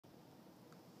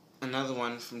Another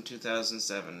one from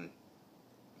 2007,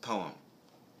 poem,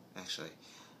 actually.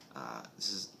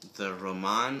 This is the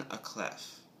Roman'A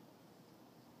Clef.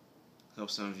 I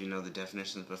hope some of you know the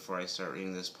definitions before I start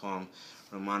reading this poem.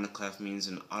 Roman'A Clef means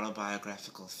an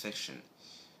autobiographical fiction.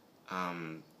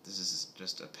 This is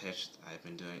just a pitch that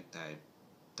I've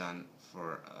done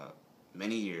for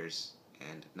many years,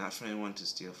 and not for anyone to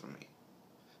steal from me.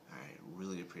 I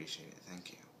really appreciate it. Thank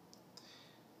you.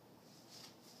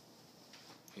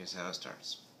 Here's how it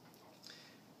starts.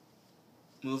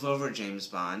 Move over, James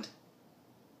Bond.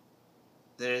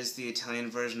 There is the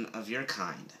Italian version of your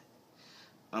kind.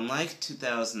 Unlike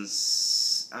 007,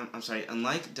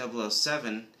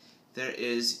 there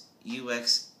is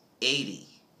UX80.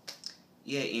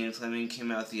 Yeah, Ian Fleming came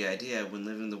out with the idea when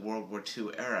living the World War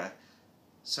II era.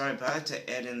 Sorry, but I had to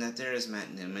add in that there is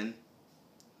Matt Newman.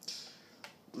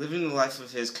 Living the life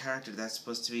of his character, that's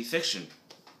supposed to be fiction.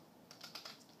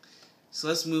 So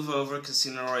let's move over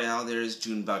Casino Royale. There is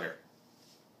June Bugger,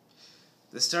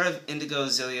 the star of Indigo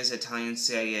Azalea's Italian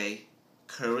CIA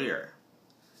career.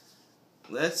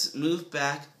 Let's move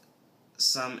back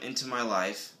some into my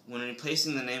life when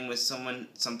replacing the name with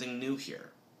something new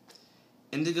here.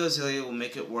 Indigo Azalea will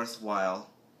make it worthwhile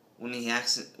when he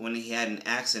had an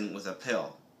accident with a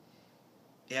pill.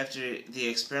 After the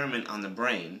experiment on the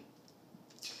brain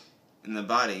and the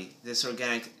body, this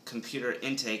organic computer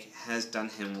intake has done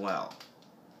him well.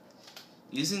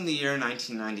 Using the year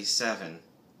 1997,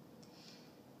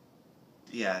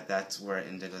 yeah, that's where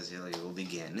Indigo Azalea will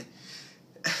begin.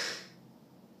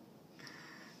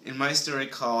 In my story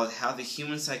called How the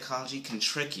Human Psychology Can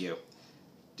Trick You,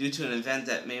 due to an event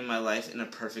that made my life in a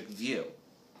perfect view.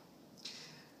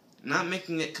 Not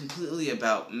making it completely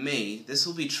about me, this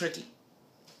will be tricky.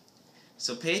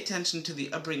 So pay attention to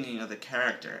the upbringing of the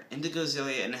character, Indigo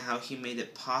Azalea, and how he made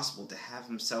it possible to have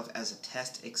himself as a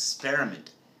test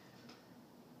experiment.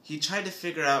 He tried to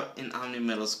figure out in Omni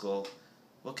Middle School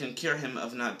what can cure him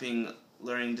of not being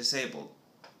learning disabled.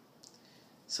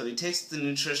 So he takes the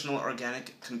nutritional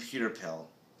organic computer pill,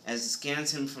 as it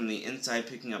scans him from the inside,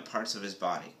 picking up parts of his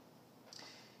body.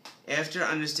 After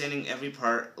understanding every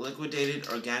part, liquidated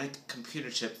organic computer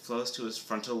chip flows to his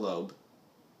frontal lobe.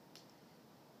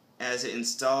 As it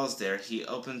installs there, he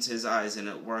opens his eyes, and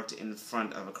it worked in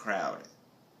front of a crowd.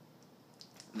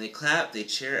 They clap, they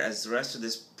cheer as the rest of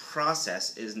this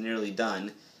process is nearly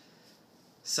done,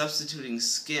 substituting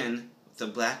skin with the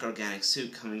black organic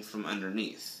suit coming from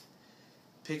underneath,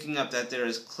 picking up that there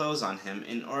is clothes on him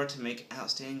in order to make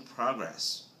outstanding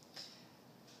progress,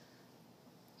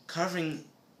 covering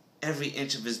every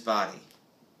inch of his body.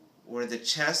 Where the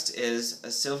chest is,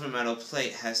 a silver metal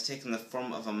plate has taken the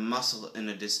form of a muscle in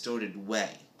a distorted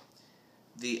way.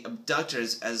 The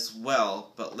abductors as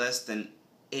well, but less than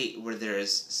 8 where there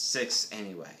is 6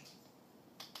 anyway.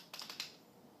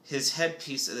 His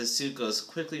headpiece of the suit goes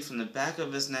quickly from the back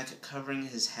of his neck, covering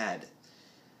his head.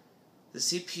 The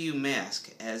CPU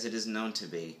mask, as it is known to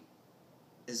be,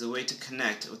 is a way to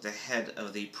connect with the head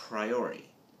of the priori.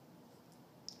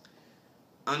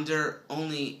 Under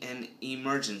only an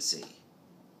emergency.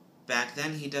 Back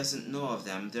then he doesn't know of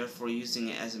them, therefore using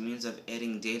it as a means of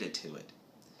adding data to it.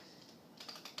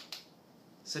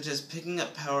 Such as picking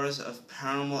up powers of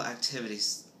paranormal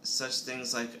activities, such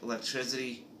things like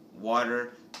electricity,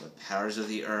 water, the powers of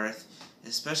the earth,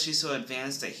 especially so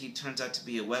advanced that he turns out to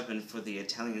be a weapon for the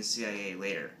Italian CIA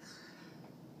later.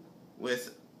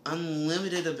 With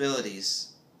unlimited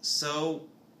abilities, so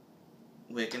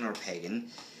Wiccan or pagan,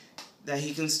 that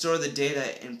he can store the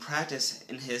data in practice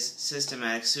in his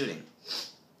systematic suiting,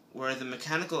 where the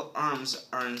mechanical arms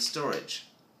are in storage,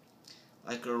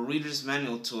 like a reader's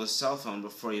manual to a cell phone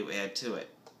before you add to it.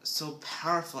 So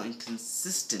powerful and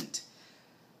consistent.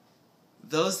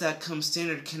 Those that come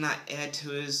standard cannot add to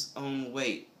his own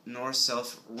weight, nor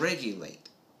self-regulate.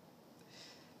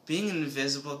 Being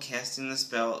invisible, casting the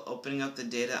spell, opening up the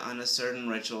data on a certain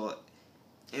ritual,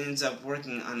 ends up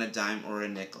working on a dime or a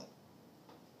nickel.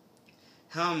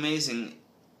 How amazing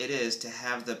it is to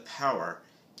have the power,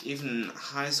 even in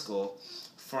high school,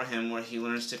 for him where he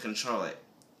learns to control it.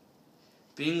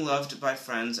 Being loved by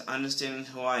friends, understanding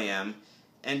who I am,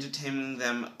 entertaining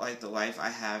them like the life I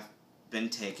have been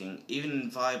taking, even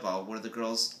in volleyball where the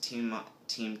girls' team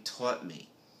taught me.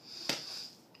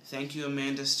 Thank you,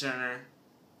 Amanda Sterner.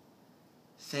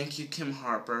 Thank you, Kim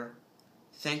Harper.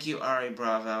 Thank you, Ari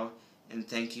Bravo. And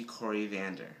thank you, Corey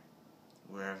Vander,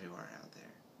 wherever you are out there.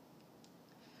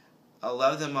 I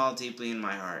love them all deeply in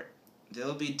my heart. They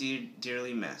will be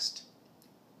dearly missed.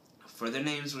 For their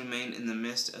names remain in the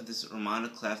midst of this Roman'A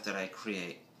Clef that I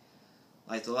create,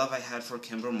 like the love I had for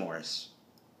Kimber Morris,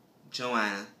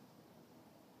 Joanna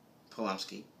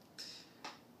Polomsky,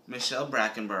 Michelle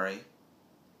Brackenbury,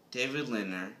 David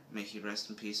Lindner, may he rest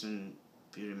in peace and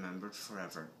be remembered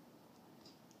forever,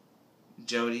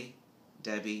 Jody,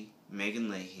 Debbie, Megan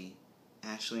Leahy,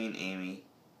 Ashley and Amy,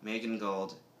 Megan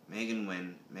Gold, Megan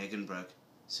Wynn, Megan Brooke,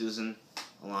 Susan,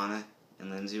 Alana,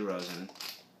 and Lindsay Rosen,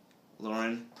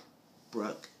 Lauren,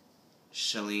 Brooke,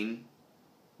 Shalene,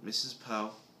 Mrs.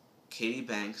 Poe, Katie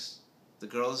Banks, the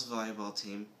girls' volleyball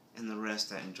team, and the rest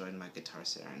that enjoyed my guitar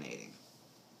serenading.